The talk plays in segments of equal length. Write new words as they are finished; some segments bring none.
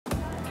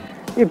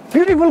A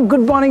beautiful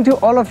good morning to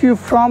all of you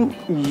from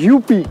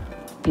UP,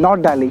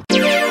 not Delhi.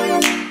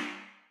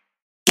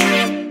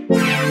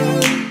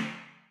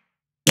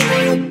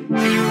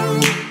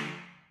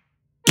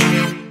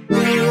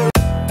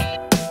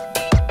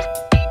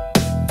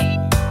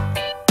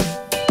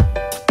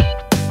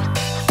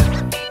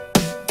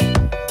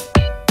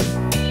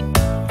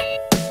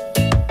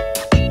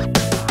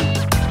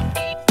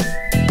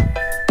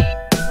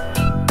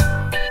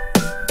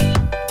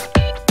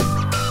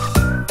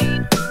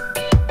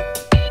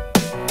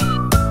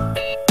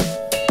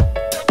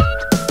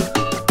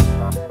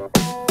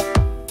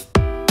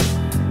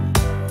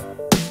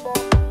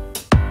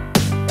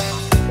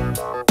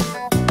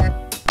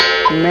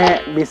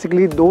 मैं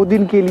basically 2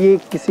 दिन के लिए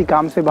किसी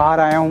काम से बाहर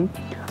आया हूँ।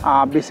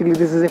 Basically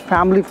this is a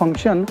family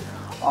function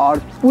और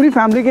पूरी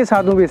फैमिली के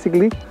साथ हूँ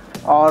बेसिकली।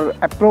 और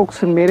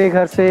अप्रोक्स मेरे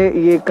घर से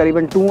ये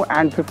करीबन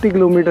 250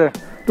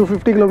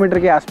 किलोमीटर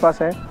के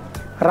आसपास है।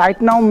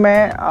 राइट नाउ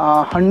मैं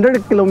 100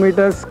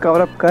 किलोमीटर्स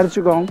कवर अप कर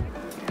चुका हूँ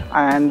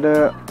एंड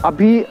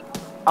अभी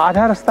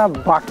आधा रास्ता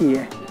बाकी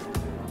है।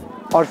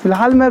 और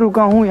फ़िलहाल मैं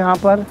रुका हूँ यहाँ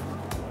पर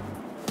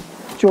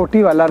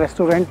चोटी वाला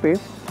रेस्टोरेंट पे।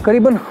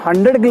 करीबन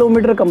 100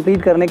 किलोमीटर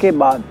कंप्लीट करने के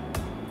बाद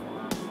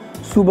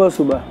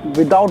सुबह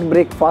विदाउट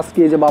ब्रेकफास्ट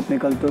किए जब आप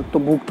निकलते हो तो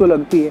भूख तो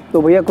लगती है।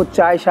 तो भैया कुछ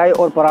चाय शाय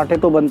और पराठे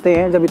तो बनते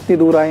हैं जब इतनी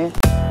दूर आए हैं।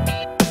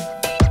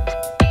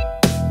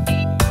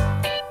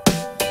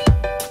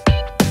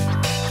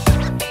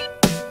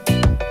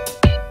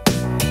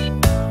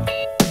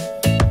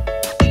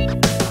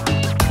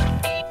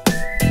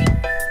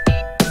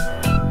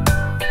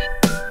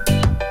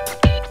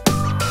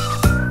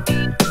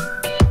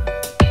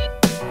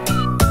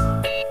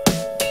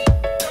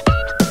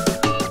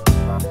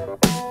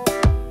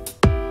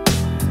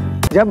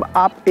 जब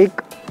आप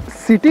एक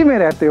सिटी में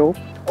रहते हो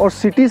और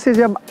सिटी से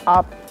जब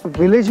आप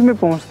विलेज में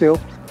पहुंचते हो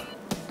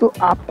तो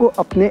आपको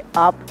अपने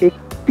आप एक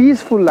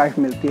पीसफुल लाइफ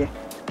मिलती है।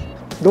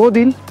 2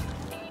 दिन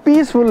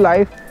पीसफुल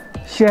लाइफ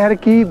शहर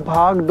की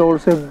भाग दौड़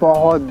से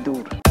बहुत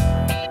दूर।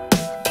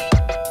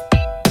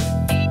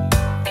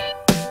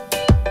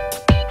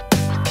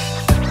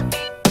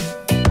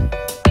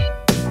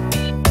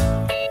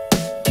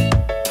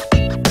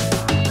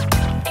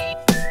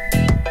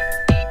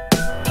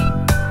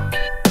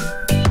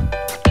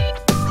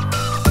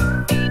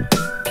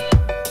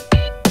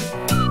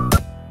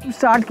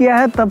 स्टार्ट किया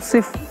है तब से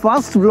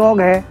फर्स्ट व्लॉग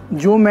है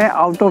जो मैं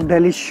आउट ऑफ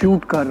दिल्ली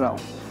शूट कर रहा हूँ।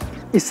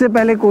 इससे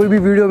पहले कोई भी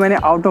वीडियो मैंने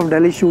आउट ऑफ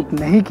दिल्ली शूट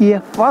नहीं की है।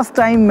 फर्स्ट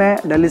टाइम मैं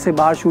दिल्ली से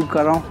बाहर शूट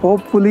कर रहा हूँ।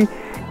 होपफुली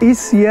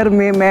इस ईयर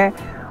में मैं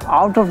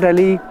आउट ऑफ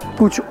दिल्ली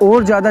कुछ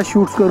और ज़्यादा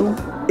शूट्स करूँ।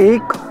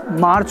 1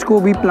 मार्च को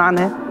भी प्लान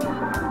है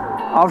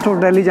आउट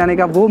ऑफ दिल्ली जाने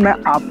का, वो मैं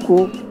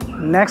आपको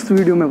नेक्स्ट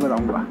वीडियो में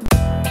बताऊँगा।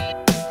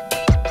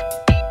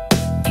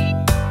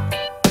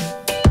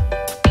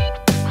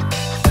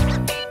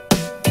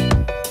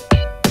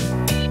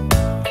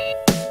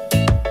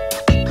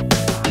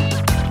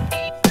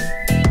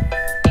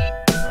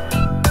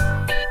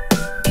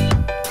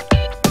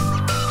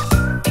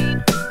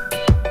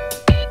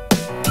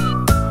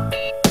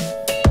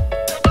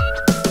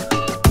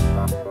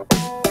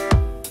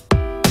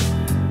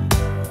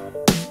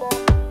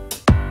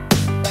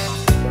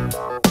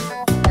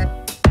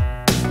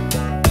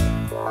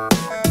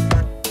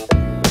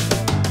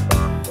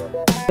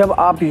 जब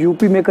आप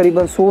यूपी में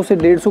करीबन 100 से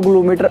 150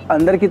 किलोमीटर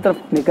अंदर की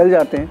तरफ निकल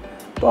जाते हैं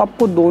तो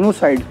आपको दोनों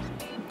साइड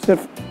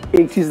सिर्फ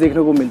एक चीज़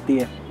देखने को मिलती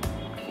है।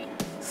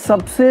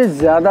 सबसे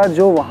ज़्यादा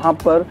जो वहाँ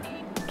पर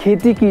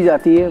खेती की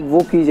जाती है वो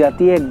की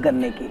जाती है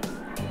गन्ने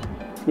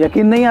की।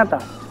 यकीन नहीं आता?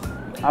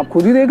 आप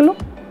खुद ही देख लो।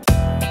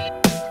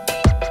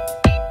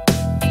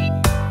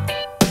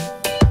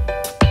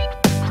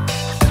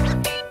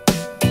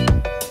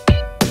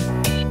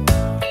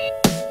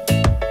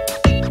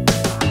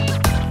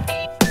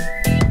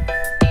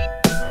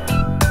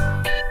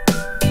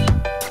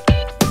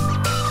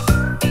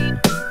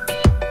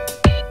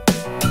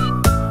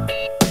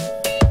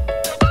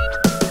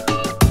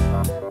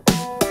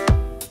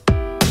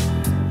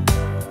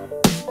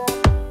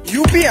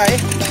 यूपी आए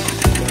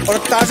और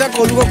ताज़ा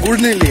कोल्हू का गुड़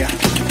नहीं लिया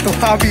तो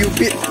आप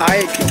यूपी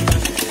आए क्यों?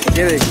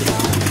 ये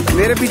देखिए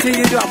मेरे पीछे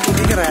ये जो आपको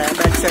दिख रहा है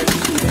बैक साइड,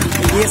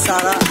 ये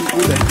सारा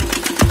गुड़ है।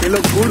 ये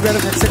लोग गुड़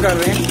मैन्युफैक्चर कर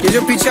रहे हैं। ये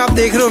जो पीछे आप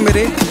देख रहे हो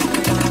मेरे,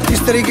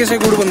 इस तरीके से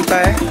गुड़ बनता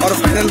है और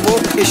फाइनल वो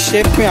इस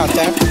शेप में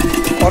आता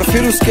है। और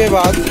फिर उसके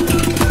बाद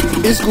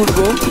इस गुड़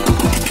को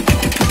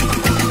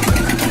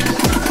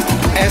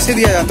ऐसे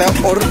दिया जाता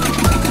है और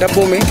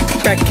डब्बों में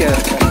पैक किया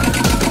जाता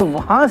है। तो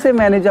वहाँ से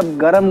मैंने जब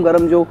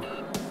गरम जो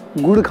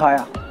गुड़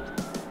खाया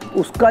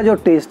उसका जो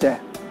टेस्ट है,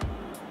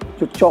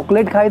 जो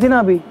चॉकलेट खाई थी ना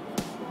अभी,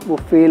 वो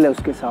फेल है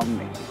उसके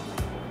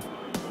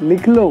सामने।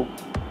 लिख लो,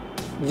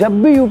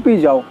 जब भी यूपी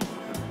जाओ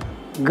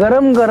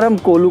गरम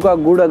कोल्हू का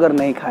गुड़ अगर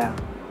नहीं खाया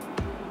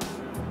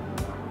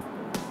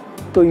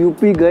तो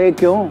यूपी गए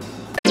क्यों?